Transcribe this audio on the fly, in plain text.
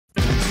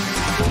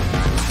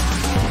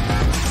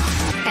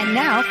Time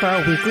now for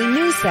our weekly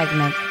news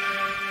segment.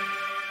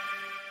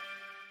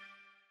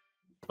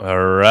 All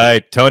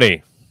right,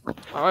 Tony.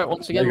 All right,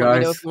 once again, let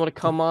me know if you want to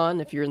come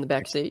on, if you're in the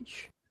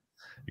backstage.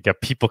 We got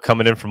people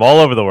coming in from all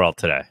over the world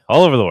today.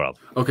 All over the world.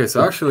 Okay,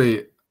 so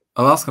actually,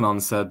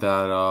 Alaskanon said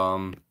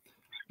that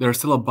there are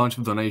still a bunch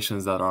of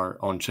donations that are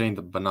on-chain,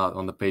 but not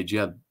on the page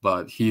yet,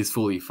 but he is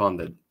fully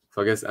funded.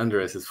 So I guess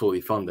Andres is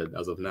fully funded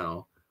as of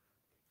now.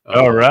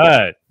 All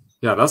right.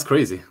 Yeah, that's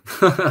crazy.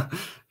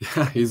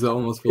 Yeah, he's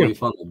almost fully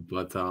funded.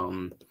 But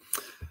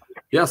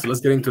yeah, so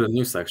let's get into the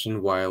news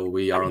section while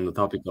we are on the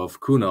topic of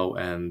Kuno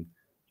and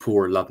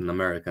poor Latin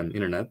American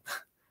internet.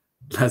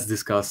 Let's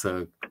discuss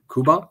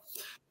Cuba.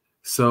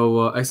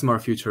 So XMR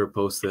Future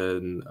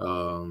posted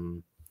a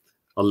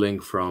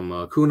link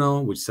from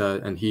Kuno, which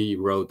said, and he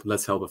wrote,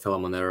 "Let's help a fellow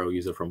Monero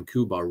user from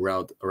Cuba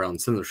route around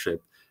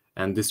censorship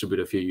and distribute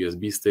a few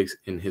USB sticks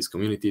in his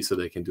community so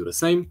they can do the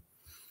same."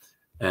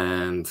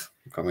 And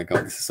oh my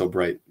god, this is so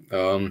bright.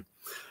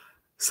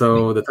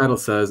 So the title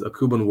says, "A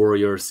Cuban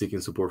warrior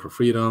seeking support for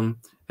freedom.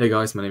 Hey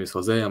guys, my name is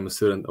Jose. I'm a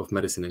student of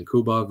medicine in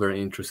Cuba, very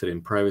interested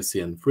in privacy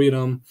and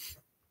freedom.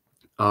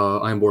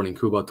 I'm born in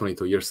Cuba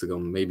 22 years ago.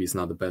 Maybe it's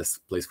not the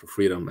best place for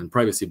freedom and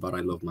privacy, but I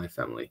love my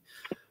family."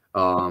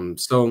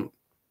 So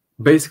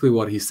basically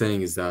what he's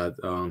saying is that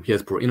he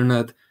has poor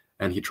internet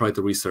and he tried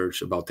to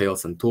research about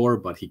Tails and Tor,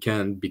 but he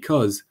can't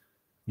because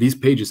these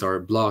pages are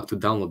blocked to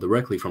download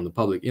directly from the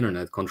public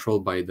internet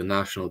controlled by the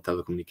National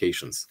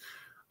Telecommunications.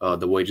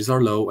 The wages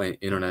are low and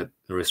internet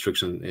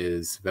restriction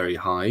is very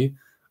high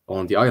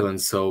on the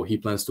island, so he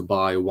plans to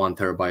buy 1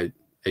 terabyte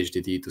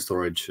HDD to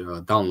storage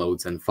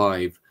downloads and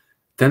 5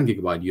 10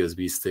 gigabyte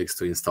USB sticks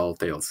to install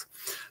Tails.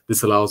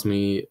 This allows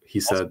me, he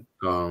said,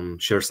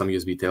 share some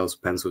USB Tails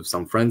pens with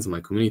some friends in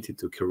my community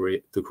to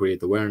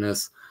create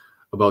awareness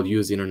about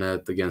use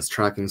internet against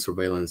tracking,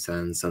 surveillance,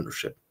 and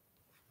censorship.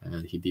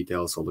 And he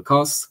details all the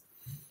costs.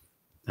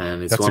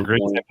 And it's That's a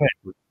great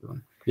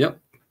campaign. Yep.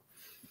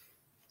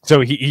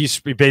 So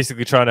he's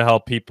basically trying to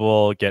help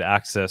people get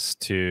access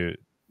to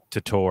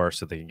Tor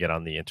so they can get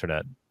on the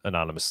internet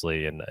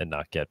anonymously and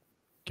not get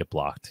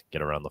blocked,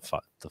 get around the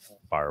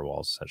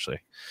firewalls,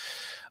 essentially.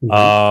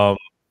 Mm-hmm.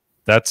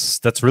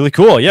 That's really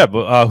cool. Yeah,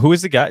 but who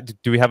is the guy?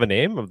 Do we have a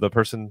name of the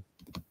person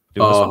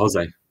doing this?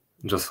 Jose.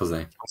 Just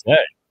Jose. Jose.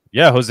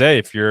 Yeah, Jose,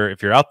 if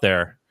you're out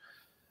there,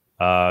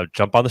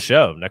 jump on the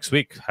show next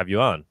week. Have you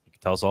on. You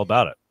can tell us all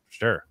about it.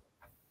 Sure.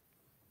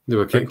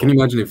 Yeah, can you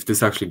imagine if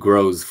this actually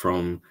grows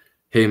from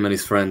him and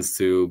his friends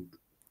to,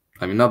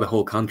 I mean, not the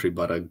whole country,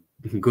 but a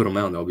good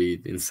amount? That'll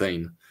be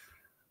insane.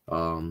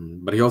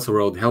 But he also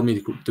wrote, "Help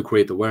me to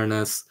create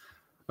awareness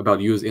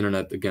about use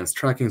internet against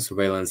tracking,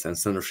 surveillance, and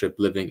censorship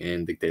living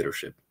in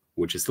dictatorship,"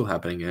 which is still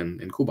happening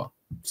in Cuba.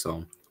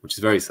 So, which is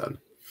very sad.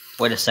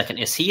 Wait a second.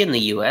 Is he in the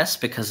U.S.?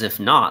 Because if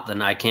not,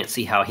 then I can't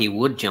see how he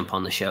would jump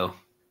on the show.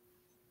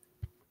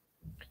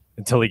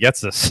 Until he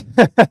gets this.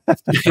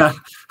 Yeah.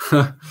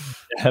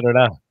 I don't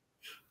know.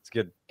 It's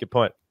a good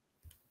point.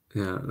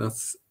 Yeah,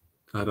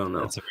 I don't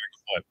know. That's a very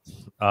good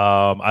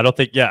point. I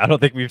don't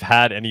think we've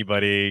had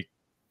anybody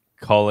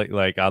calling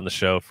like on the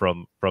show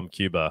from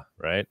Cuba,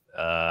 right?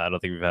 I don't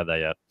think we've had that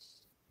yet.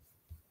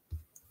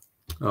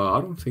 I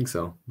don't think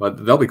so, but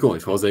that'll be cool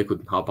if Jose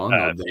could hop on.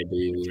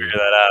 Figure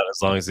that out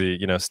as long as he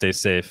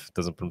stays safe,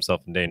 doesn't put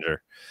himself in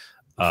danger.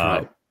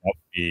 Right. That would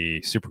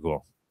be super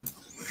cool.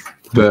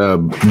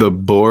 The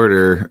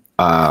border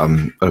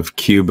of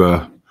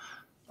Cuba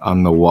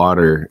on the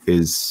water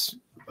is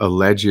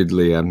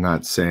allegedly, I'm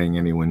not saying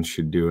anyone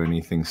should do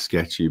anything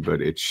sketchy,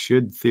 but it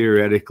should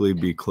theoretically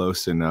be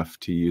close enough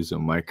to use a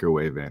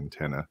microwave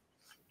antenna.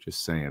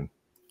 Just saying.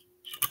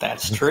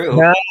 That's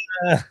true.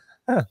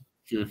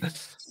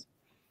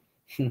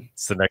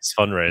 It's the next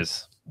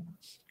fundraise.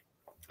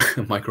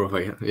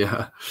 Microwave,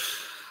 yeah.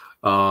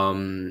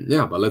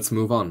 Yeah, but let's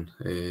move on.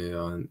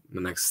 The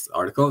next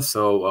article.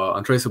 So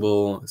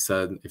Untraceable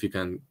said, if you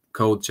can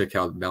code, check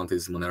out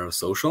Bounty's Monero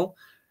Social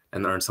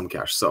and earn some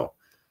cash. So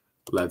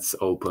let's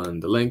open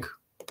the link.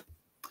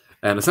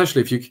 And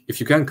essentially, if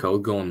you can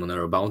code, go on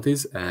Monero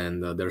Bounties,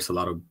 and there's a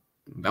lot of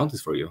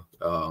bounties for you.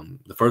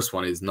 The first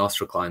one is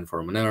Nostra Client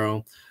for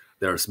Monero.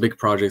 There's big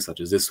projects such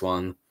as this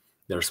one.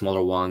 There are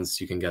smaller ones.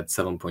 You can get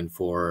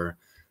 7.4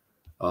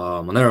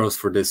 Moneros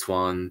for this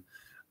one.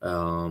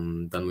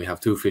 Then we have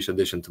 2 fish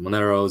addition to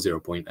Monero,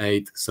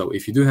 0.8. So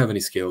if you do have any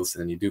skills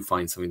and you do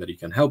find something that you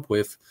can help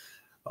with,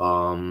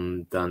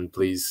 then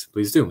please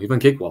do. Even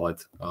Cake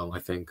Wallet, I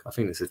think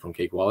this is from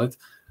Cake Wallet.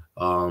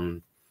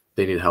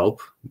 They need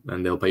help,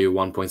 and they'll pay you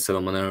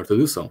 1.7 Monero to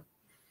do so.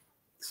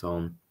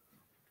 So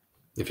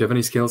if you have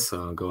any skills,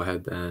 go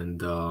ahead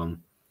and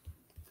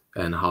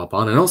hop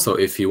on. And also,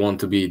 if you want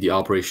to be the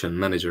operation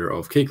manager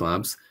of Cake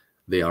Labs,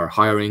 they are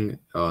hiring,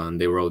 and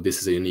they wrote, "This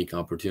is a unique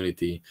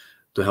opportunity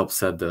to help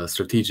set the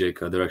strategic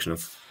direction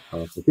of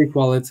the Cake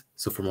Wallet."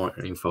 So for more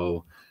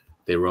info,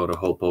 they wrote a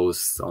whole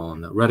post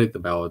on Reddit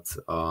about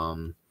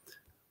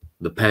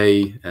the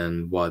pay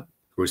and what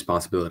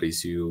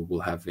responsibilities you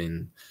will have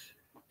in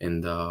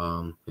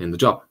the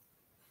job.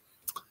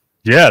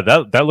 Yeah,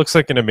 that looks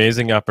like an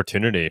amazing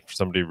opportunity for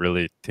somebody to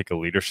really take a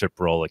leadership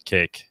role at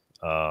Cake.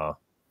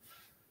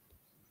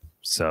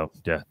 So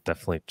yeah,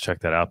 definitely check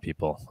that out,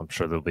 people. I'm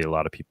sure there'll be a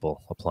lot of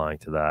people applying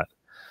to that.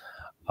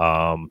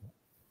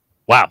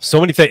 Wow, so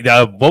many things.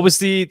 What was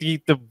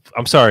the?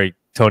 I'm sorry,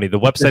 Tony. The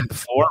website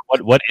before.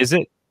 What is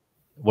it?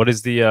 What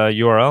is the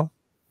URL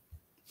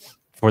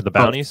for the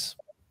bounties?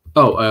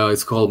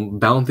 It's called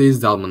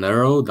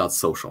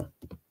bounties.monero.social.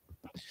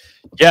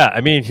 Yeah,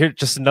 I mean, here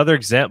just another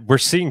example. We're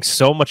seeing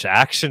so much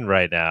action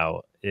right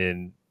now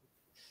in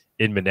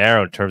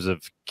Monero in terms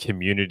of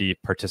community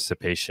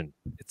participation.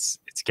 It's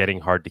getting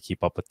hard to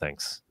keep up with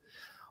things.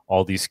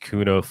 All these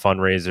Kuno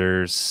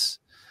fundraisers,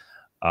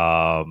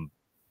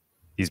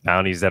 these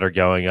bounties that are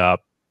going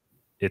up.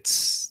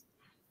 It's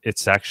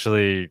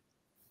actually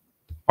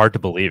hard to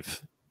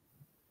believe,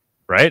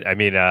 right? I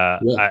mean, I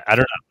don't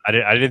know.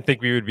 I didn't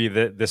think we would be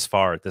this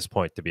far at this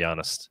point, to be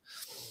honest.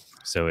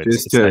 So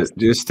it's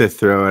just to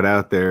throw it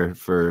out there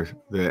for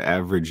the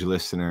average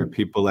listener,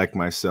 people like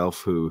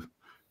myself who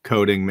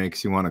coding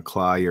makes you want to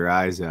claw your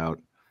eyes out.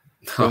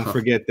 Don't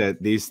forget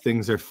that these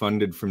things are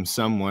funded from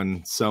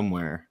someone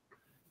somewhere.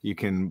 You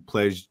can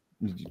pledge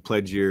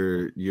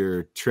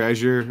your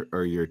treasure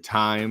or your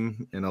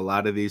time in a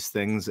lot of these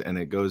things, and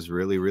it goes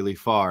really, really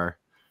far.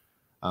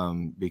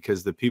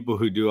 Because the people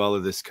who do all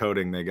of this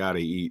coding, they got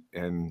to eat,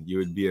 and you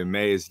would be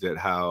amazed at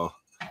how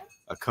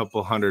a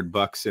couple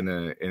 $100 in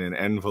an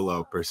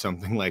envelope or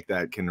something like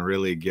that can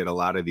really get a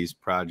lot of these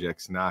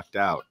projects knocked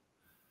out.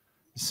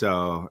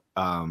 So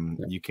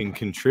you can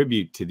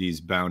contribute to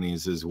these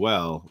bounties as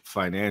well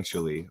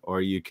financially,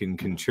 or you can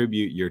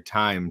contribute your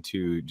time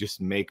to just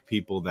make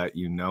people that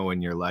you know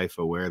in your life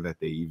aware that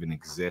they even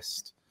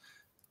exist.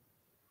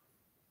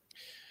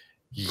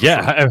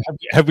 Yeah.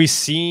 Have we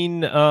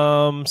seen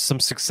some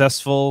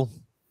successful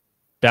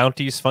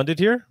bounties funded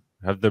here?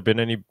 Have there been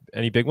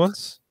any big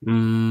ones?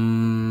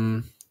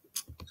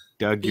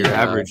 Doug, you're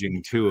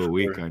averaging 2 a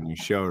week on your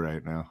show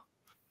right now.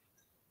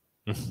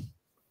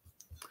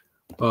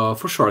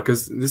 For sure,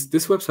 because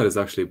this website is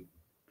actually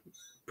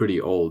pretty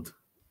old.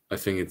 I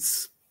think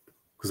it's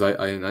because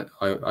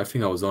I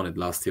think I was on it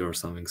last year or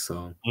something.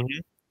 So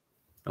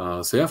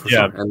so yeah, for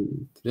sure.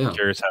 And yeah,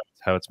 curious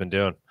how it's been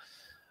doing.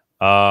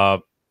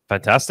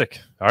 Fantastic.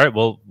 All right,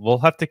 well we'll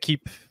have to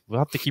keep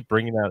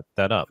bringing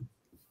that up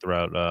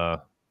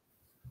throughout.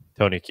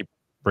 Tony, keep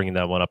bringing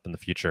that one up in the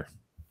future.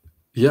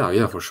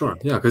 Yeah, for sure.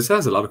 Yeah, because it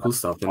has a lot of cool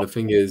stuff. And the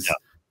thing is,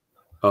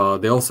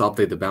 they also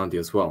update the bounty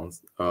as well.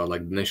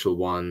 Like the initial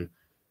one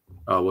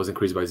was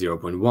increased by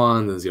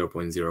 0.1, then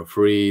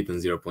 0.03, then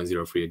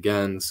 0.03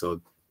 again. So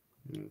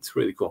it's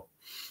really cool.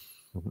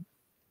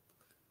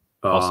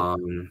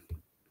 Awesome.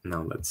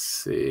 Now let's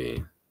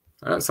see.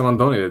 Someone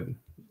donated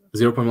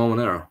 0.1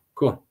 Monero.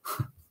 Cool.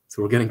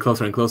 So we're getting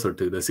closer and closer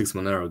to the 6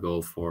 Monero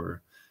goal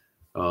for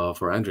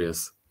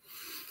Andreas.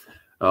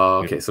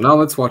 Okay, so now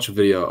let's watch a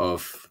video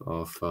of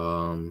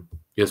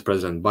U.S.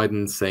 President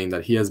Biden saying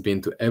that he has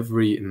been to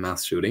every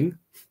mass shooting.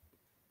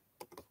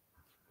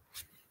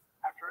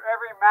 After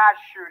every mass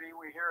shooting,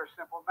 we hear a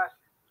simple message.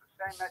 It's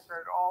the same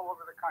message all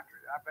over the country.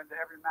 I've been to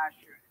every mass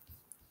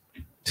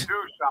shooting. Do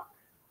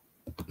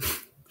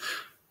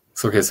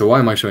something. So why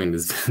am I showing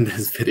this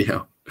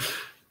video?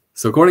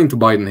 So according to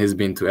Biden, he's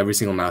been to every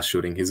single mass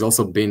shooting. He's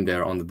also been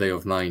there on the day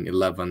of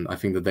 9/11, I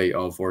think the day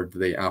of or the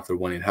day after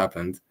when it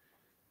happened.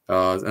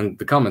 And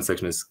the comment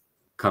section is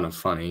kind of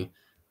funny.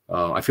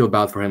 I feel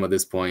bad for him at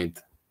this point.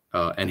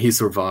 And he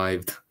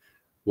survived.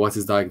 What's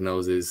his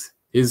diagnosis?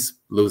 He's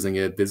losing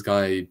it. This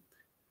guy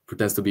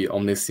pretends to be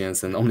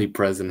omniscient and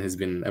omnipresent. He's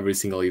been every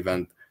single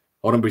event.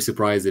 I wouldn't be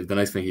surprised if the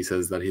next thing he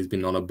says that he's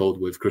been on a boat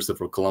with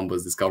Christopher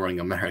Columbus discovering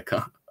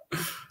America.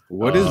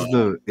 What is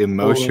the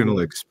emotional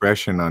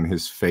expression on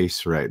his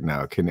face right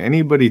now? Can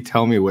anybody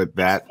tell me what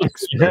that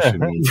expression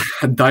means?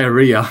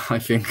 Diarrhea, I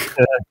think.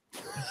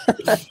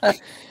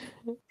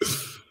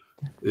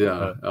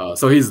 Yeah,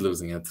 so he's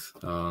losing it.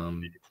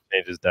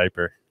 Change his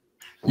diaper.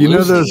 You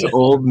know those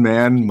old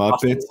man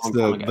Muppets,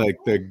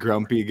 the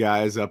grumpy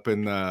guys up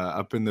in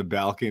the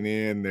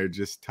balcony, and they're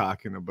just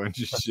talking a bunch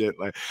of shit.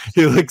 Like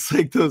he looks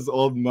like those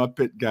old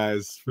Muppet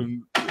guys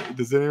from.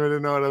 Does anybody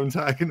know what I'm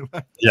talking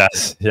about?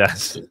 Yes, yeah.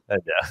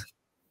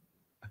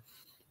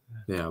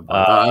 Yeah, but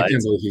I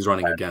can't believe he's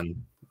running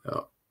again.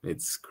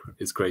 It's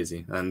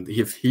crazy, and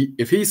if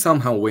he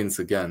somehow wins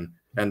again,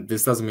 and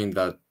this doesn't mean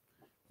that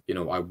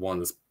I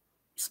want a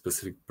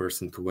specific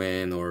person to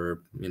win,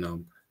 or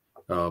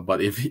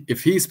but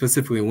if he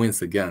specifically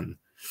wins again,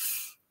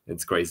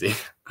 it's crazy.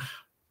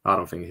 I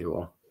don't think he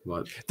will.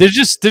 But there's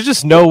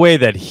just no way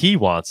that he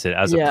wants it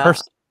as a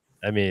person.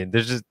 I mean,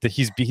 there's just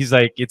he's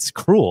like it's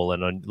cruel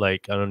and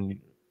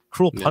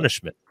cruel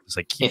punishment. It's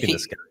like keeping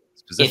this guy.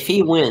 If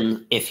he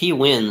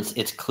wins,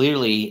 it's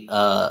clearly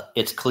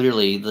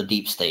the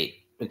deep state,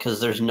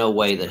 because there's no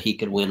way that he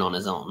could win on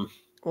his own.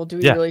 Well, do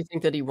we really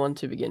think that he won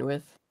to begin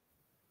with?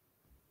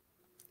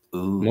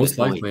 Ooh, Most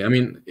likely. I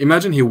mean,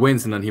 imagine he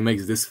wins and then he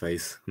makes this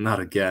face. Not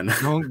again.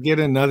 Don't get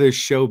another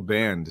show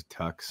banned,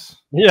 Tux.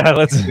 Yeah,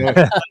 let's.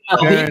 Fair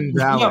and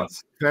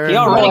balance. Fair he and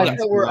already Oh, I got- balance.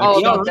 thought we're he all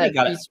about already that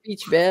got free it.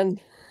 speech ban.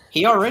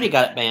 He already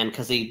got it banned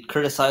because he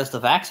criticized the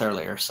vax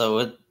earlier,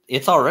 so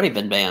it's already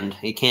been banned.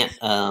 He can't.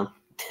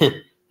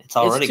 It's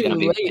already too going to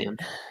be late. banned.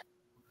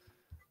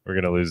 We're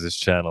gonna lose this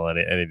channel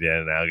any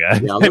day now,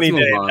 guys. Yeah, let's Any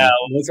move day on. now.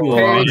 Let's Come move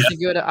on. on. Parents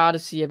should go to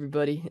Odyssey,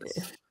 everybody.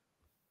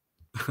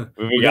 Moving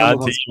We gotta on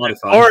move to on even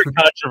Spotify. more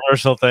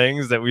controversial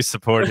things that we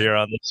support here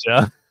on this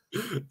show.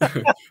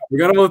 We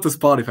gotta move to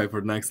Spotify for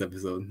the next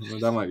episode. Well,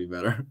 that might be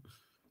better.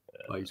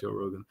 Like Joe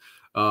Rogan.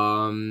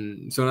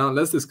 So now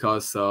let's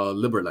discuss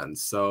Liberland.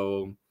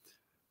 So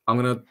I'm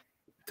gonna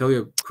tell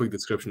you a quick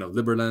description of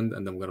Liberland,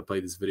 and then I'm gonna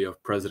play this video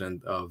of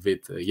President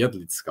Vit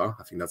Jedlicka.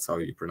 I think that's how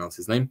you pronounce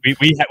his name.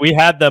 We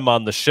had them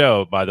on the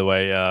show, by the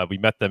way. We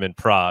met them in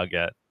Prague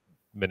at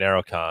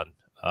MoneroCon.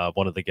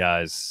 One of the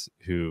guys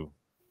who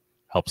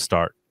helped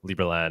start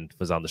Liberland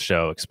was on the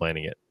show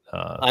explaining it.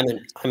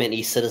 I'm an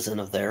e-citizen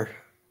of there.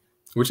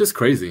 Which is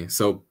crazy.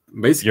 So You're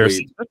a basically,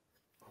 citizen?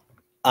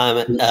 I'm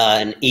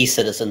an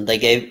e-citizen. They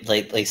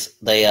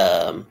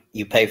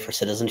you pay for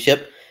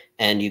citizenship,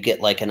 and you get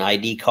like an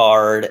ID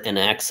card and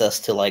access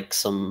to like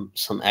some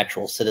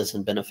actual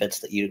citizen benefits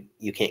that you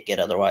can't get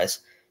otherwise.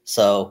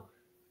 So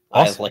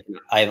Awesome.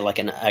 I have like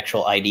an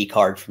actual ID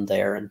card from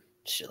there and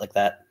shit like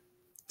that.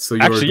 so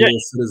you're Actually, a yeah. dual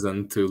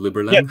citizen to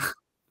Liberland.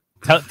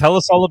 Tell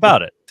us all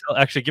about it.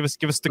 Actually, give us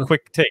the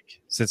quick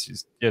take.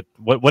 Since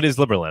what is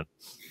Liberland?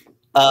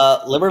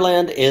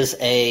 Liberland is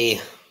the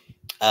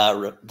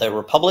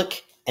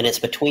republic, and it's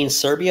between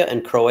Serbia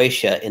and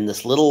Croatia in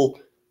this little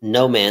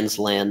no man's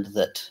land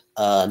that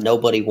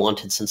nobody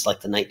wanted since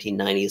like the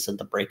 1990s and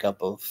the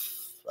breakup of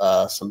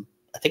I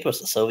think it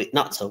was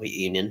not Soviet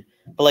Union,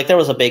 but like there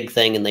was a big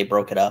thing and they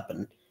broke it up,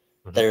 and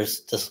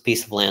there's this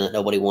piece of land that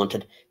nobody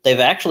wanted. They've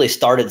actually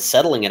started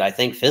settling it, I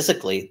think,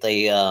 physically.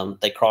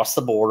 They crossed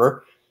the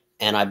border,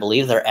 and I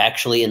believe they're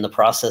actually in the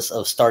process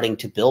of starting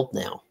to build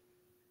now.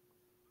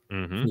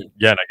 Mm-hmm.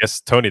 Yeah, and I guess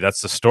Tony,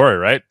 that's the story,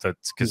 right?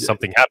 That's because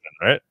something happened,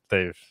 right?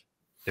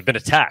 They've been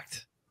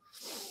attacked.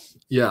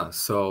 Yeah,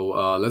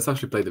 so let's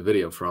actually play the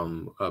video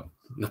from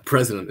the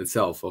president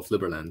itself of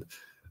Liberland.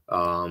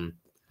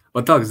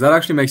 But Tugs, that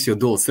actually makes you a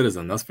dual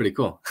citizen. That's pretty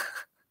cool.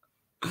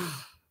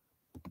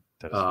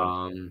 That is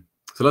funny.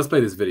 So let's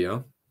play this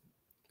video.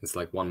 It's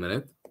like 1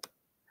 minute.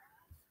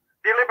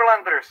 Dear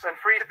Liberlanders and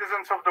free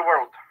citizens of the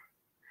world,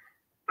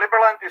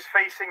 Liberland is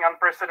facing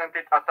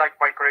unprecedented attack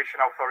by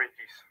Croatian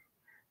authorities.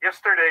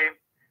 Yesterday,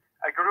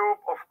 a group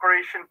of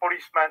Croatian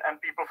policemen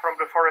and people from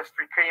the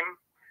forestry came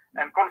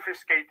and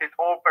confiscated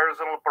all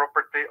personal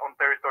property on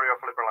territory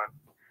of Liberland.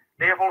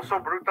 They have also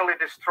brutally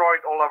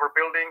destroyed all our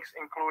buildings,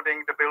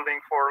 including the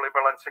building for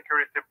Liberland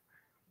security.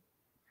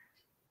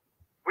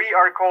 We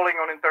are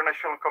calling on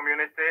international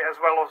community as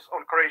well as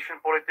on Croatian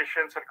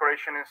politicians and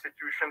Croatian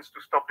institutions to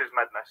stop this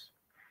madness.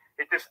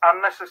 It is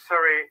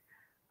unnecessary,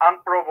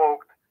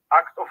 unprovoked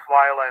act of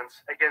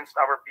violence against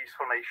our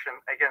peaceful nation,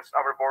 against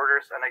our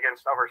borders, and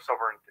against our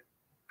sovereignty.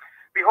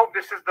 We hope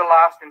this is the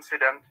last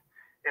incident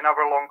in our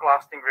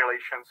long-lasting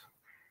relations,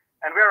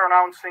 and we are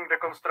announcing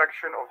the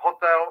construction of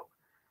hotel,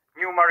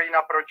 new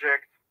marina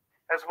project,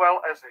 as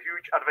well as a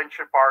huge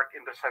adventure park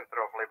in the center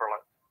of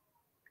Liberland.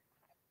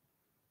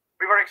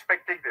 We were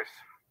expecting this,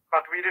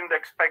 but we didn't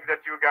expect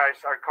that you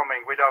guys are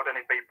coming without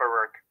any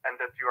paperwork and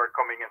that you are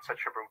coming in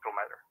such a brutal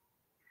manner.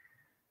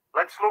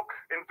 Let's look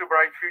into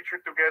bright future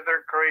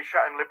together,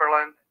 Croatia and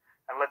Liberland,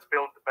 and let's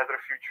build a better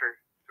future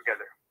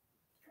together.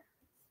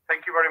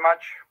 Thank you very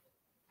much,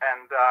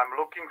 and I'm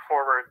looking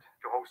forward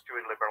to host you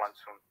in Liberland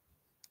soon.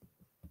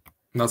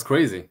 That's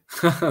crazy.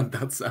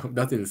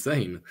 That's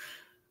insane.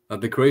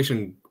 The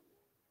Croatian,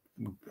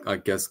 I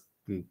guess,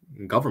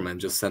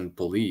 government just sent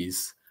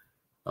police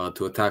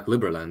to attack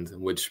Liberland,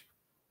 which,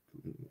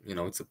 you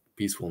know, it's a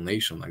peaceful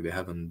nation. Like, they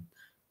haven't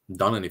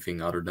done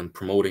anything other than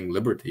promoting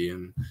liberty,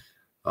 and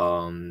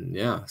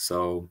yeah,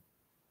 so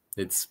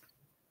it's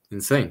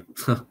insane.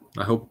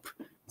 I hope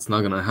it's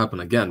not gonna happen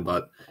again,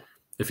 but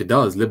if it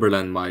does,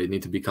 Liberland might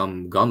need to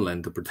become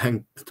gunland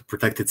to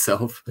protect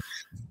itself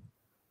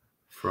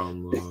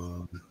from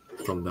them.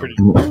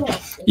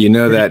 You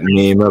know that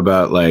meme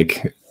about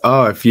like,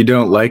 oh, if you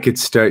don't like it,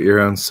 start your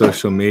own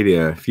social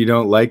media. If you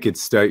don't like it,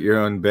 start your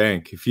own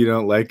bank. If you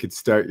don't like it,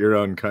 start your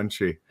own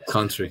country.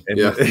 And,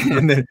 yeah.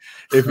 And then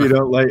if you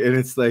don't like, and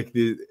it's like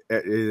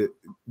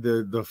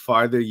the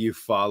farther you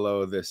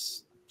follow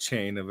this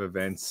chain of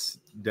events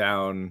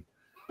down,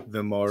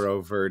 the more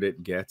overt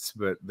it gets.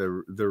 But the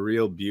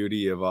real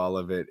beauty of all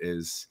of it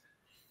is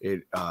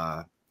it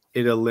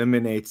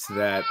eliminates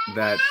that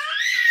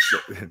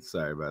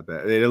sorry about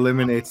that. It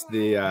eliminates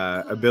the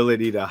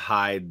ability to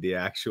hide the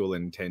actual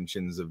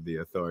intentions of the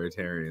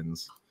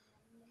authoritarians.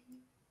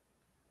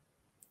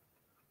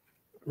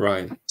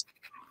 Right.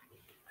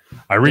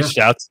 I reached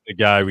out to the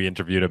guy we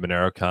interviewed at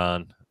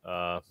MoneroCon.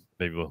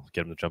 Maybe we'll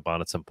get him to jump on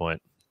at some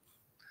point.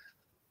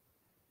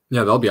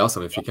 Yeah, that'll be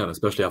awesome if you can,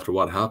 especially after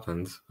what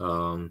happened.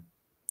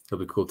 It'll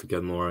be cool to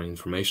get more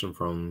information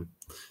from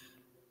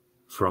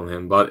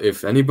him. But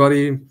if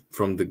anybody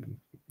from the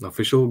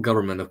official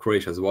government of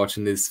Croatia is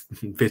watching this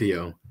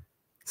video,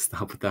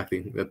 stop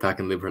attacking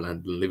Liberland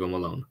and leave them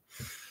alone.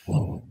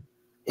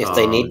 If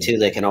they need to,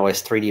 they can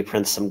always 3D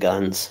print some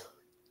guns.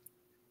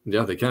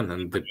 Yeah, they can,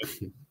 and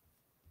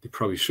they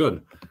probably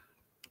should.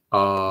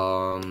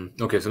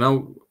 Okay, so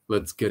now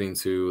let's get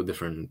into a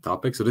different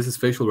topic. So this is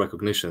facial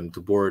recognition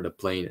to board a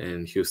plane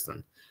in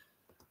Houston.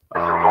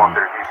 I'm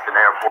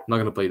not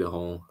gonna play the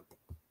whole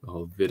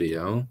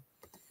video,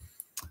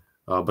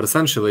 but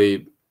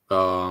essentially,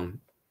 okay,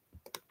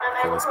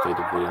 let's play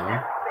the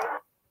video.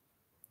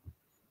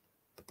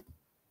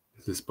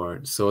 This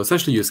part. So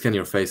essentially, you scan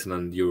your face and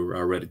then you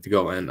are ready to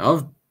go. And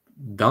I've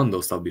done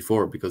those stuff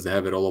before because they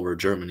have it all over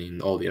Germany in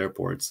all the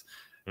airports.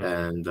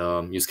 And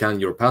you scan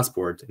your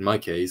passport, in my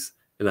case,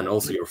 and then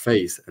also your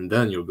face, and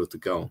then you're good to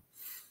go,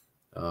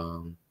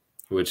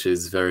 which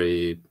is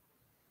very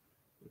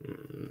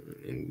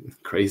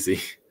crazy,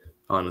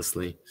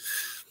 honestly.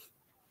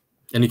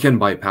 And you can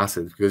bypass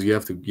it because you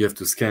have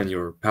to scan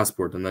your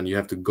passport, and then you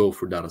have to go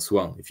for that as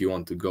well if you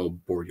want to go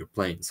board your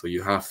plane. So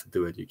you have to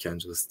do it. You can't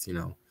just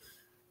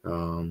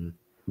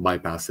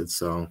bypass it.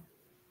 So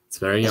it's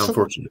very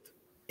unfortunate.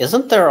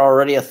 Isn't there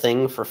already a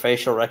thing for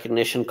facial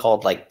recognition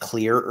called like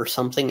Clear or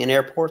something in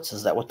airports?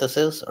 Is that what this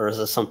is, or is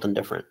this something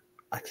different?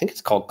 I think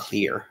it's called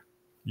Clear.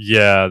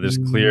 Yeah, there's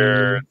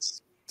Clear.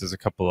 There's a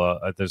couple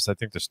of I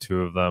think there's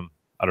two of them.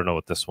 I don't know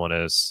what this one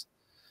is,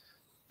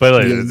 but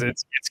like,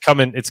 it's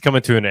coming. It's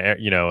coming to an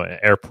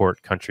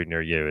airport country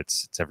near you.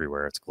 It's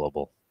everywhere. It's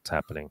global. It's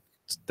happening.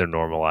 They're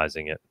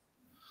normalizing it.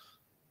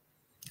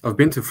 I've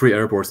been to 3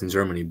 airports in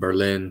Germany: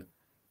 Berlin,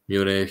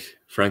 Munich,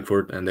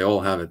 Frankfurt, and they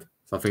all have it.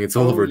 So I think it's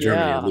all over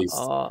Germany at least.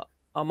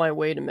 On my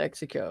way to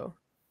Mexico,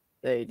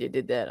 they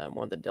did that on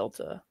one of the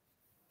Delta.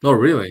 Oh,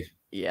 really?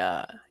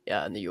 Yeah,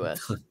 in the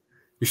U.S.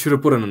 You should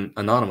have put an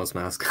anonymous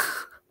mask.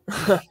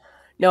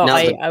 No,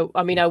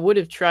 I mean, I would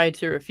have tried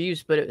to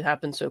refuse, but it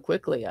happened so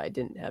quickly, I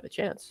didn't have a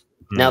chance.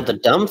 Now, the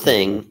dumb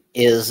thing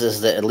is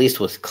that at least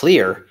with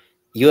Clear,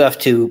 you have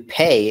to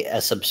pay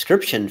a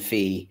subscription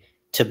fee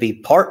to be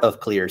part of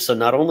Clear. So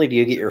not only do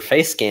you get your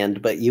face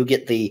scanned, but you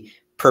get the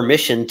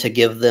permission to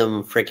give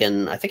them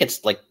freaking, I think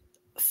it's like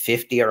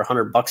 $50 or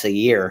 $100 a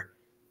year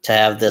to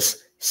have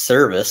this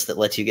service that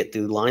lets you get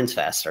through lines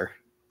faster.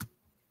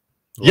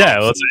 Yeah,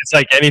 well, it's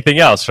like anything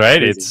else,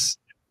 right? It's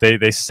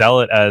they sell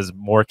it as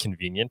more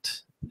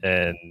convenient,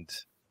 and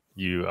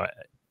you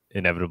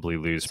inevitably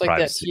lose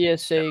privacy. Like that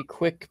TSA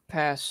quick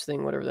pass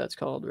thing, whatever that's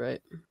called,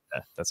 right?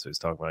 Yeah, that's what he's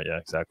talking about. Yeah,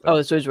 exactly. Oh,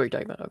 that's what you're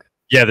talking about. Okay.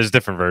 Yeah, there's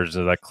different versions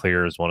of that.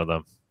 Clear is one of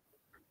them.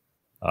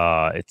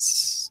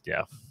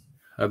 Yeah.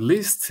 At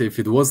least if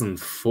it wasn't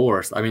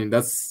forced, I mean,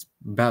 that's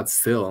bad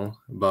still,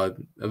 but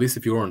at least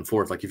if you weren't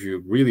forced, like if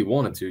you really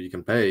wanted to, you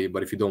can pay,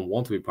 but if you don't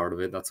want to be part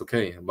of it, that's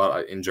okay.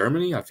 But in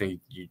Germany, I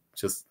think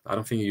I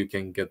don't think you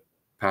can get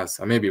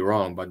past, I may be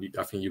wrong, but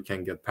I think you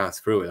can get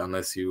passed through it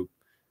unless you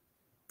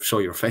show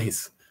your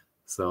face.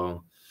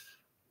 So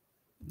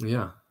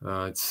yeah,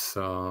 it's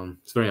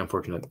very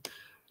unfortunate.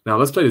 Now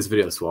let's play this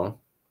video as well,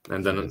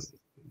 and then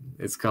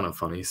it's kind of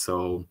funny.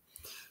 So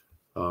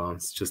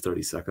it's just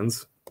 30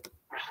 seconds.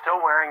 You're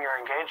still wearing your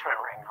engagement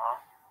ring, huh?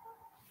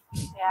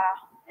 Yeah.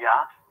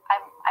 Yeah?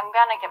 I'm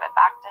gonna give it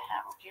back to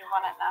him. Do you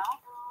want it now?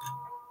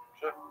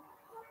 Sure.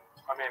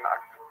 I mean,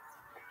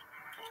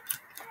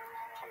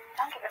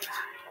 Don't give it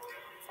back.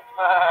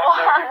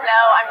 Oh, no,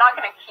 I'm not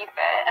gonna keep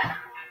it.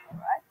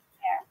 What?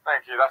 Here.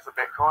 thank you. That's a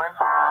Bitcoin.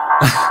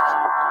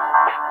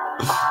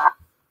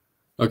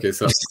 Okay,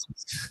 so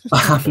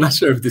I'm not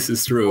sure if this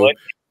is true,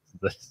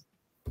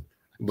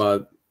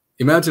 but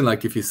imagine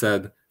like if you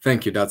said,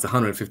 "Thank you, that's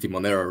 150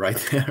 Monero right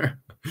there,"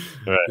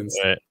 right.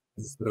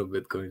 Instead of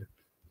Bitcoin.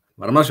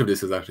 But I'm not sure if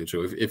this is actually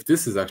true. If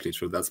this is actually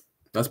true, that's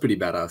pretty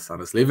badass,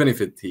 honestly. Even if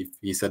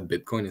he said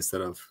Bitcoin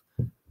instead of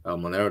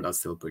Monero, that's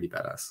still pretty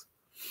badass.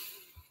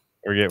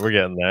 We're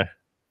getting there.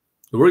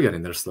 We're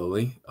getting there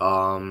slowly.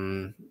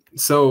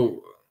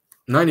 So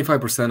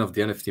 95% of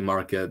the NFT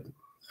market,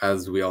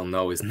 as we all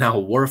know, is now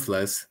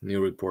worthless.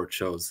 New report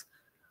shows,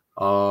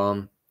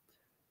 and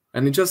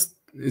it's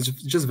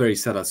just very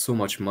sad that so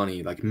much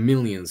money, like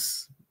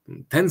millions,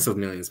 tens of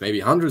millions, maybe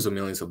hundreds of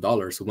millions of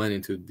dollars, went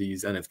into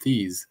these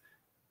NFTs,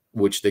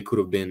 which they could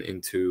have been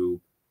into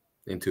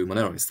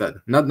Monero instead.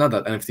 Not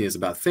that NFT is a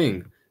bad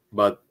thing,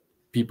 but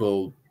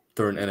people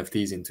turn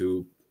NFTs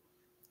into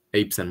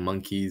apes and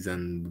monkeys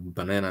and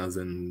bananas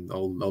and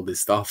all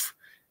this stuff,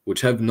 which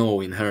have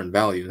no inherent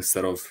value,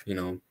 instead of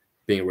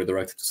being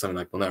redirected to something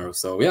like Monero.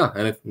 So yeah,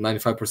 and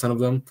 95% of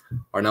them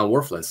are now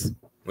worthless,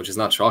 which is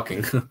not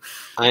shocking.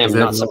 I am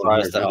not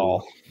surprised at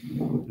all.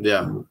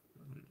 Yeah.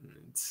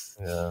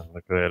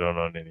 Luckily I don't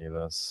own any of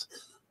those.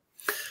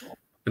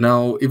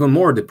 Now, even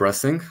more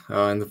depressing,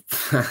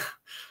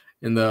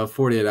 in the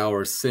 48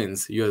 hours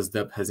since, US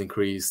debt has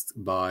increased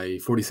by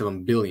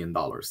 $47 billion.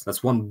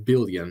 That's 1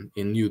 billion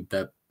in new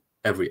debt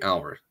every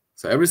hour.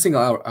 So every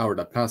single hour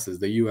that passes,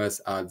 the US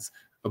adds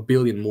 $1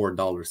 billion more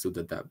to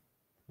the debt,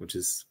 which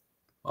is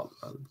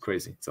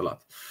crazy. It's a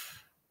lot.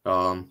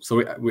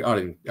 So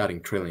we're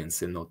adding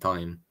trillions in no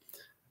time.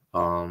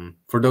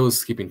 For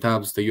those keeping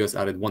tabs, the US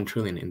added 1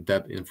 trillion in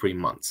debt in 3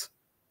 months.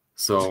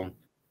 So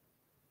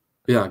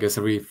yeah, I guess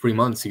every 3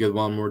 months you get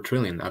 1 more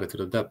trillion added to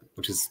the debt,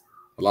 which is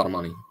a lot of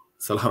money.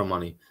 It's a lot of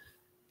money.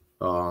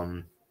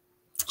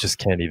 Just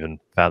can't even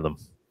fathom.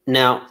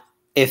 Now,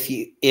 if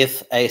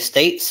a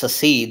state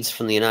secedes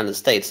from the United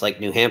States, like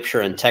New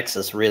Hampshire and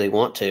Texas really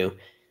want to,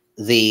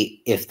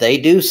 if they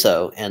do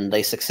so and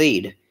they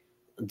succeed,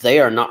 they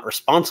are not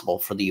responsible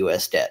for the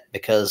U.S. debt,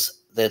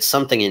 because there's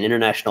something in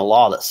international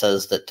law that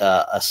says that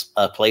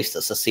a place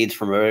that secedes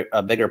from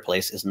a bigger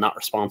place is not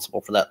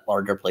responsible for that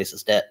larger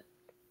place's debt.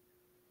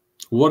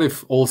 What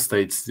if all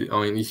states?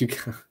 I mean,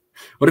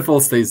 what if all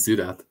states do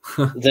that?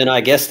 Then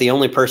I guess the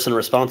only person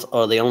responsible,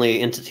 or the only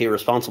entity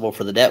responsible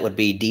for the debt, would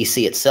be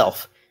D.C.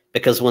 itself,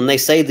 because when they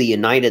say the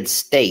United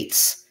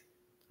States,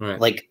 right,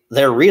 like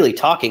they're really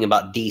talking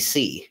about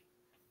D.C.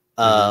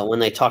 When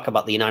they talk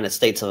about the United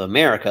States of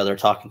America, they're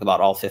talking about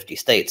all 50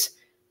 states.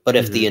 But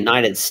if the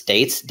United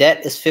States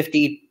debt is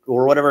 50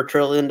 or whatever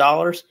trillion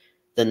dollars,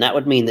 then that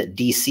would mean that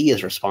DC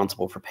is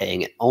responsible for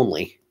paying it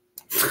only.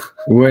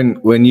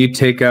 When you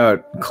take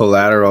out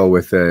collateral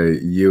with a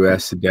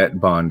U.S. debt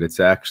bond, it's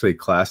actually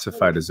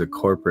classified as a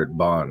corporate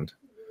bond.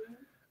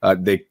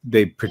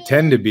 They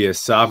pretend to be a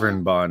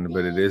sovereign bond,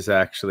 but it is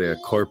actually a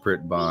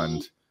corporate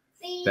bond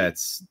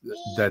that's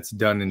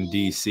done in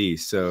DC.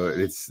 So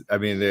it's, I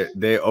mean,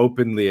 they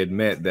openly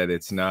admit that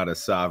it's not a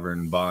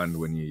sovereign bond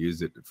when you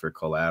use it for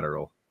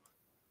collateral.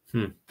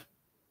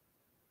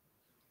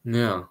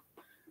 Yeah,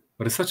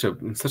 but it's such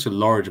a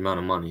large amount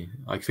of money.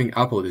 I think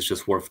Apple is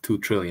just worth 2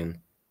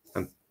 trillion,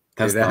 and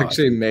it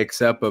actually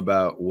makes up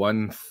about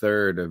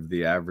 1/3 of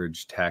the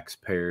average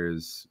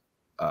taxpayer's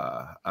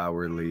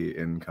hourly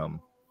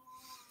income.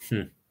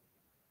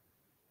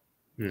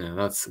 Yeah,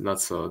 that's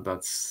a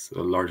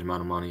large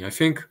amount of money. I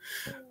think.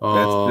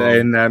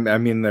 And I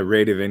mean the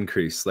rate of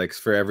increase. Like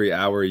for every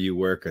hour you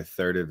work,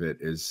 1/3 of it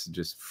is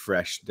just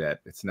fresh debt.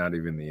 It's not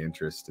even the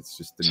interest. It's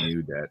just the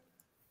new debt.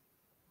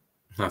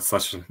 That's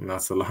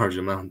a large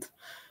amount.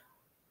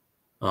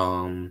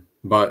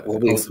 But we'll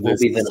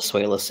be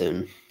Venezuela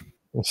soon.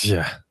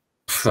 Yeah,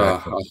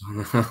 exactly.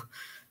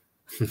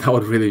 That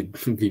would really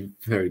be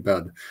very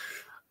bad.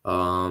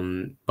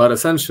 But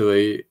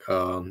essentially,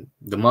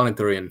 the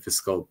monetary and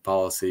fiscal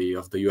policy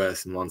of the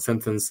U.S. in one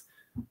sentence: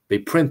 they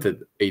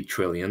printed 8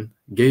 trillion,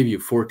 gave you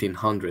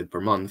 1,400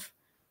 per month,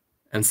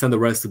 and sent the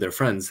rest to their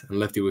friends and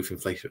left you with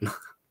inflation.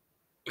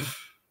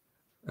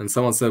 And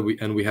someone said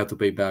we had to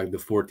pay back the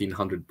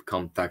 1,400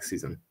 come tax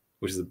season,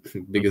 which is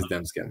the biggest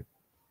damn scam.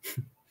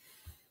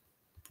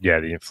 Yeah,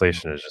 the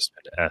inflation has just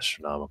been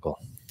astronomical.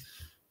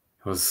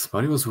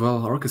 But it was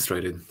well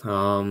orchestrated.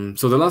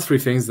 So the last 3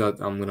 things that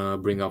I'm gonna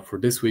bring up for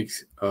this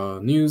week's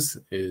news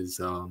is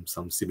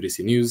some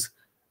CBDC news.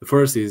 The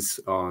first is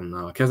on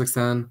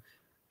Kazakhstan.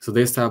 So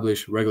they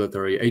established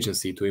regulatory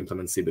agency to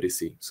implement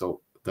CBDC.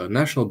 So the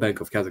National Bank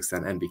of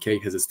Kazakhstan,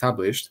 NBK, has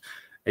established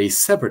a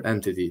separate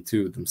entity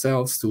to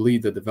themselves to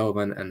lead the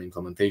development and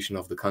implementation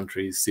of the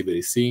country's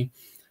CBDC,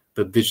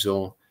 the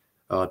digital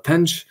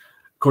tenge.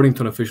 According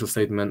to an official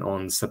statement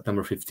on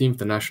September 15th,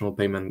 the National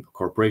Payment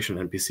Corporation,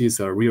 NPC,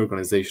 is a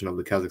reorganization of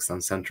the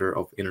Kazakhstan Center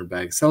of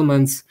Interbank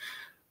Settlements.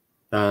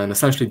 And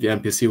essentially, the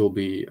NPC will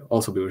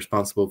also be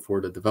responsible for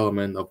the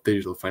development of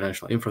digital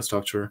financial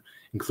infrastructure,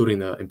 including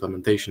the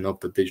implementation of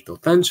the digital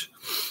tenge.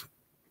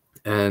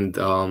 And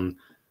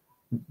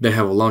they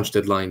have a launch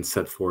deadline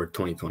set for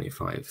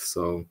 2025.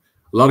 So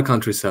a lot of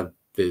countries have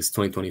this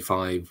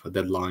 2025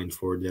 deadline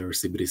for their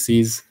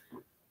CBDCs.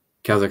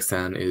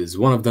 Kazakhstan is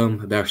one of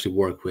them. They actually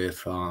work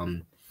with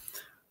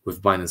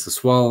Binance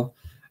as well.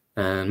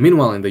 And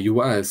meanwhile, in the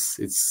US,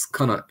 it's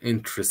kind of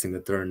interesting the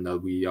turn that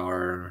we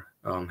are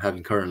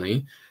having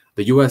currently.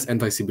 The US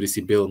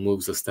anti-CBDC bill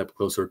moves a step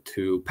closer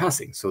to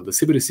passing. So the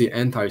CBDC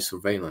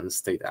Anti-Surveillance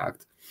State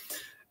Act,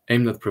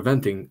 aimed at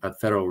preventing a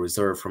Federal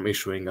Reserve from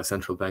issuing a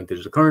central bank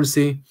digital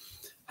currency,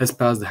 has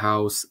passed the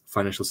House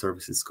Financial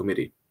Services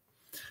Committee.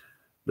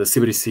 The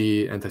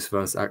CBDC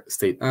Anti-Surveillance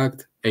State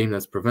Act, aimed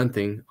at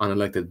preventing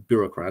unelected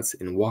bureaucrats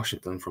in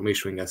Washington from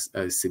issuing a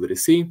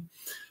CBDC,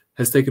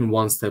 has taken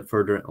one step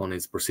further on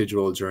its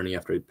procedural journey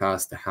after it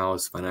passed the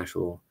House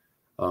Financial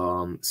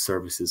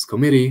Services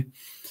Committee.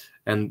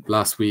 And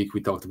last week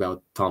we talked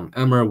about Tom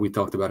Emmer. We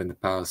talked about in the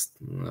past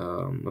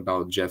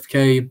about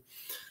JFK.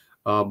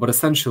 But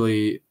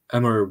essentially,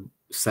 Emmer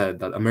said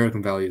that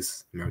American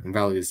values,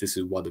 this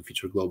is what the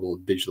future global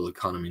digital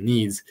economy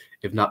needs,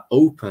 if not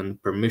open,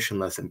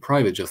 permissionless, and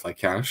private, just like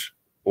cash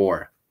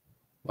or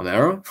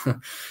Monero.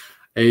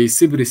 A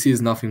CBDC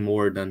is nothing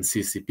more than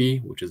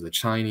CCP, which is the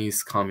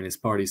Chinese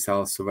Communist Party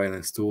style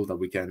surveillance tool that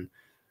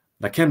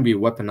can be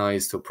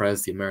weaponized to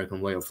oppress the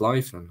American way of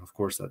life, and of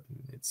course that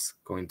it's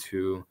going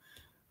to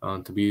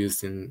be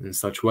used in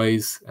such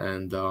ways.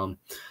 And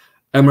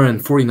Emmer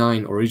and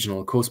 49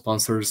 original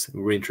co-sponsors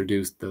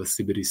reintroduced the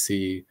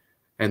CBDC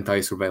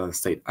Anti-Surveillance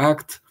State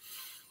Act.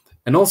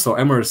 And also,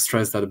 Emmer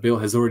stressed that the bill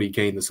has already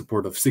gained the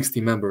support of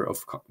 60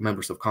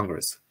 members of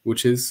Congress,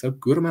 which is a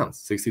good amount.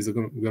 60 is a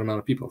good amount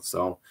of people.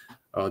 So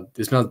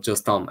it's not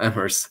just Tom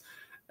Emmers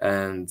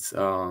and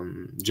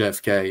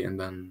JFK and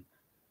then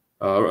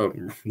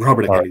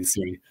Robert Kennedy.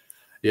 Sorry,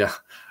 yeah,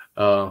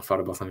 thought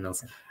about something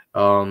else.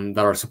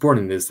 That are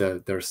supporting this.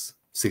 There's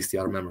 60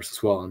 other members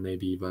as well, and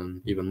maybe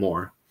even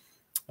more.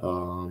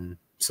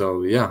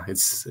 So yeah,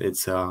 it's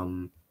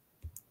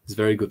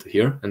very good to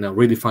hear. And now,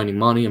 redefining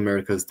money,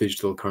 America's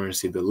digital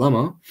currency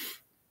dilemma.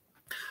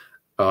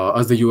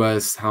 As the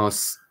United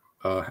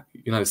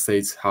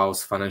States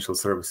House Financial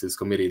Services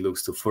Committee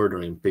looks to further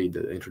impede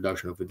the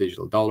introduction of the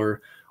digital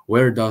dollar,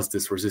 where does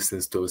this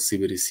resistance to a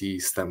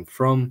CBDC stem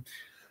from?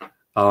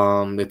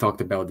 They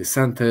talked about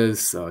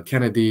DeSantis,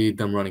 Kennedy,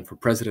 them running for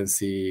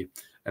presidency,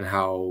 and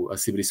how a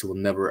CBDC will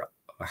never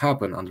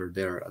happen under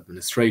their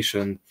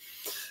administration.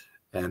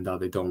 And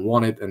they don't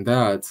want it. And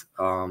that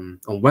on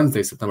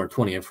Wednesday, September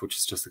 20th, which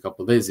is just a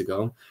couple of days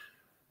ago,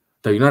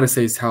 the United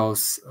States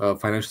House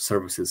Financial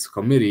Services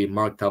Committee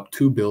marked up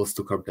 2 bills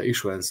to curb the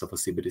issuance of a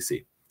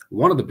CBDC.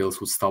 One of the bills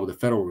would stop the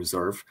Federal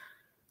Reserve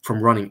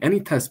from running any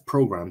test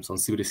programs on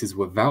CBDCs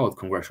without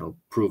congressional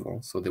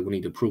approval. So they would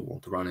need approval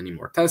to run any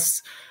more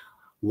tests,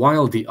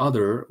 while the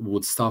other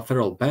would stop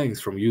federal banks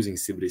from using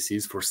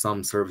CBDCs for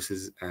some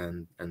services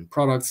and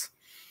products.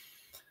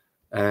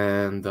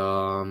 And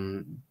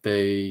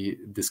they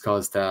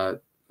discussed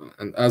that,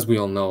 and as we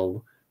all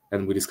know,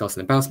 and we discussed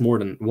in the past, more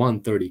than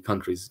 130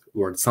 countries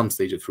were at some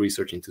stage of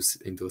research into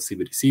a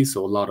CBDC.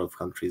 So a lot of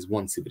countries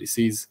want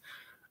CBDCs.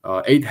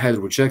 8 had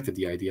rejected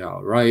the idea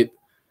outright.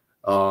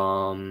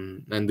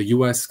 And the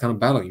US is kind of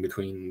battling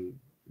between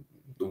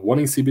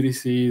wanting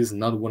CBDCs,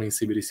 not wanting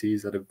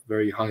CBDCs at a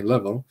very high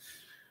level.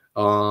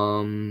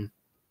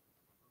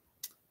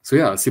 So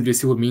yeah,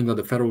 CBDC would mean that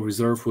the Federal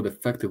Reserve would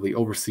effectively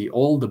oversee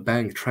all the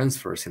bank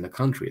transfers in the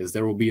country, as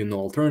there will be no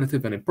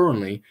alternative. And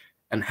importantly,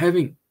 and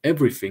having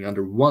everything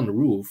under one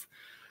roof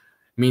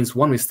means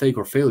one mistake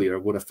or failure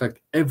would affect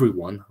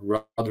everyone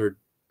rather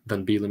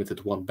than be limited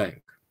to one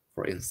bank,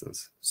 for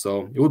instance.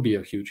 So it would be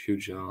a huge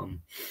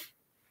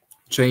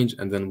change.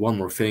 And then one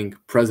more thing,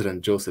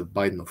 President Joseph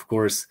Biden, of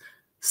course,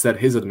 said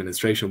his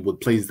administration would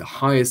place the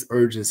highest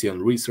urgency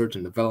on research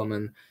and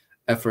development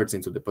efforts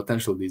into the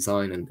potential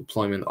design and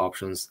deployment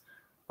options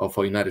of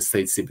a United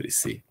States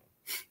CBDC.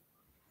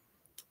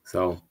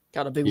 So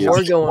got a big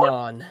war going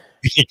on.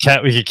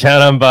 We can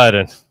count on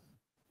Biden.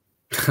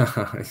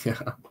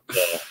 Yeah.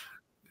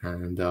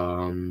 And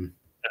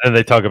then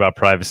they talk about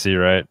privacy,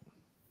 right?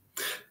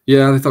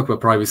 Yeah, they talk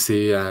about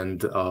privacy, and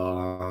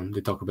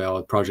they talk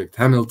about Project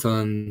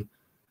Hamilton,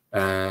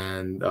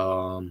 and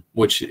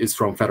which is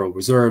from Federal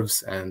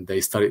Reserves, and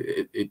they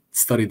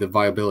studied the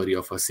viability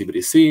of a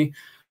CBDC.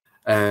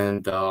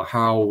 And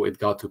how it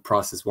got to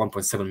process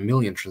 1.7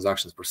 million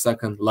transactions per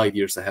second, light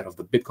years ahead of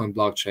the Bitcoin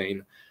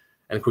blockchain,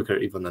 and quicker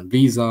even than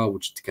Visa,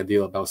 which can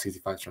deal about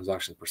 65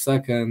 transactions per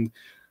second.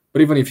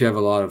 But even if you have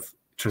a lot of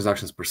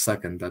transactions per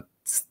second,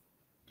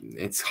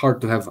 it's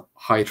hard to have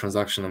high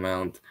transaction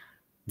amount,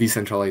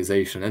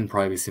 decentralization, and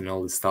privacy and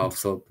all this stuff.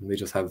 So they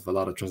just have a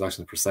lot of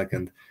transactions per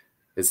second.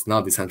 It's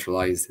not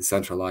decentralized, it's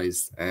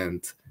centralized,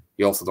 and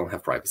you also don't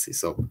have privacy.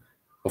 So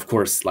of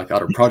course, like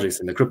other projects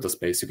in the crypto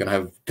space, you can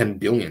have 10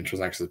 billion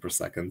transactions per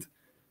second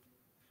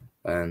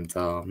and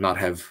not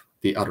have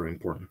the other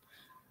important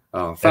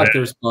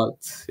factors.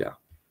 But yeah.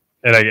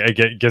 And I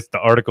guess the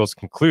article's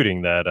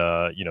concluding that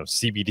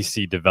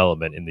CBDC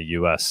development in the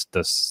U.S.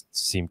 does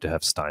seem to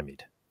have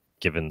stymied,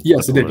 given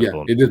yes, it did. Yeah,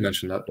 it did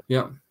mention that.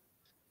 Yeah,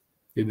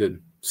 it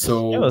did.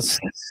 So yeah,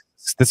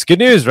 that's good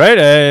news,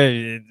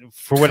 right?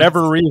 For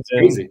whatever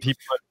reason,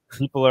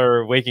 people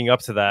are waking up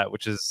to that,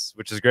 which is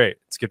great.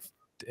 It's good.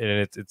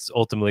 And it's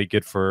ultimately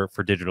good for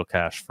digital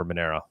cash, for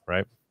Monero,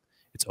 right?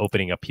 It's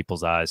opening up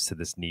people's eyes to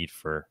this need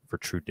for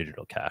true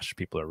digital cash.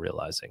 People are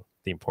realizing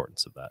the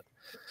importance of that.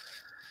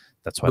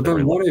 That's why. But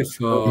then what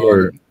if,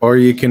 or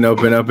you can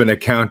open up an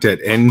account at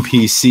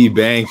NPC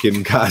Bank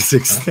in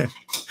Kazakhstan.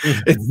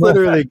 It's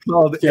literally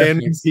called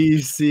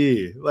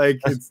NPC. Like,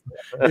 it's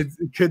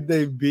could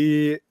they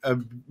be a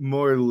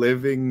more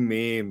living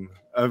meme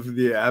of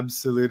the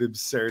absolute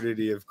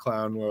absurdity of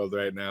clown world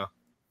right now?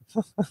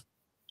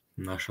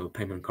 National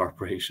Payment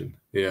Corporation.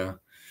 Yeah,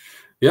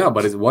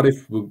 but what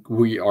if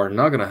we are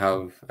not gonna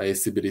have a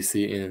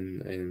CBDC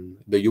in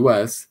the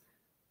US,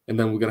 and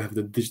then we're gonna have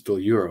the digital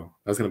euro?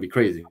 That's gonna be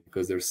crazy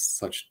because there's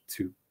such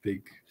 2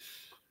 big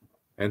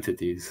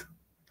entities.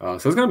 So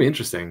it's gonna be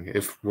interesting.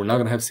 If we're not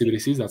gonna have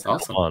CBDCs, that's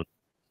awesome.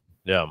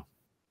 Yeah.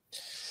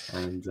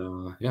 And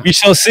yeah, we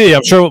shall see.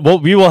 I'm sure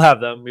we will have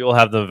them. We will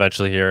have them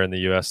eventually here in the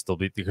US. They'll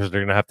be, because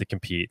they're gonna have to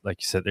compete.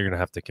 Like you said, they're gonna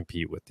have to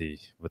compete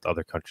with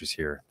other countries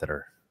here that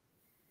are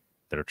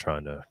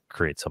trying to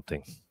create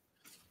something.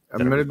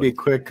 I'm going to be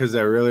quick because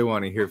I really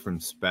want to hear from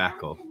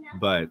Spackle.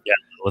 But yeah,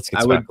 let's get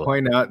I Spackle. would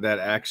point out that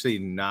actually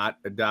not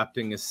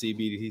adopting a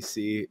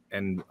CBDC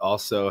and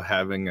also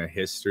having a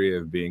history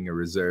of being a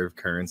reserve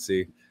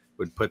currency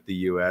would put the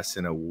U.S.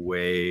 in a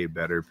way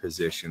better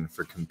position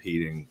for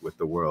competing with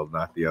the world,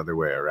 not the other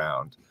way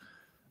around.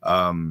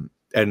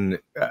 And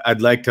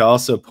I'd like to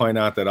also point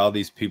out that all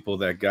these people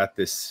that got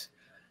these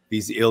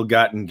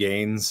ill-gotten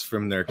gains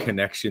from their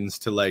connections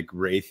to like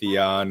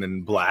Raytheon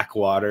and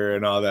Blackwater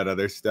and all that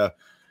other stuff,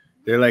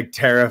 they're like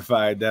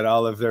terrified that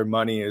all of their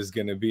money is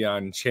going to be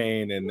on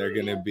chain and they're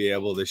going to be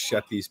able to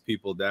shut these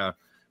people down.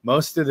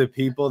 Most of the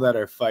people that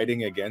are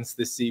fighting against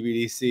the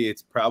CBDC,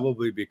 it's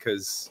probably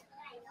because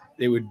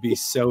it would be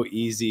so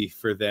easy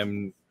for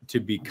them to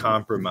be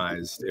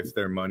compromised if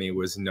their money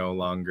was no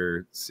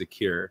longer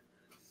secure.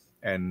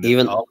 And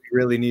all we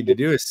really need to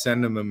do is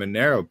send them a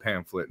Monero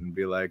pamphlet and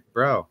be like,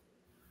 bro,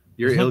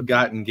 your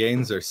ill-gotten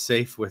gains are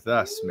safe with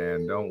us,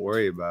 man. Don't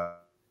worry about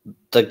it.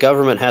 The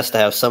government has to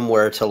have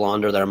somewhere to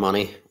launder their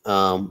money.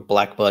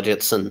 Black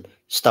budgets and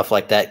stuff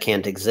like that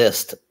can't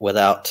exist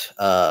without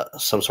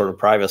some sort of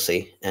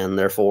privacy. And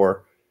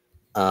therefore,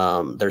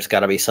 there's got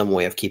to be some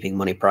way of keeping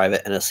money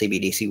private, and a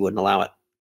CBDC wouldn't allow it.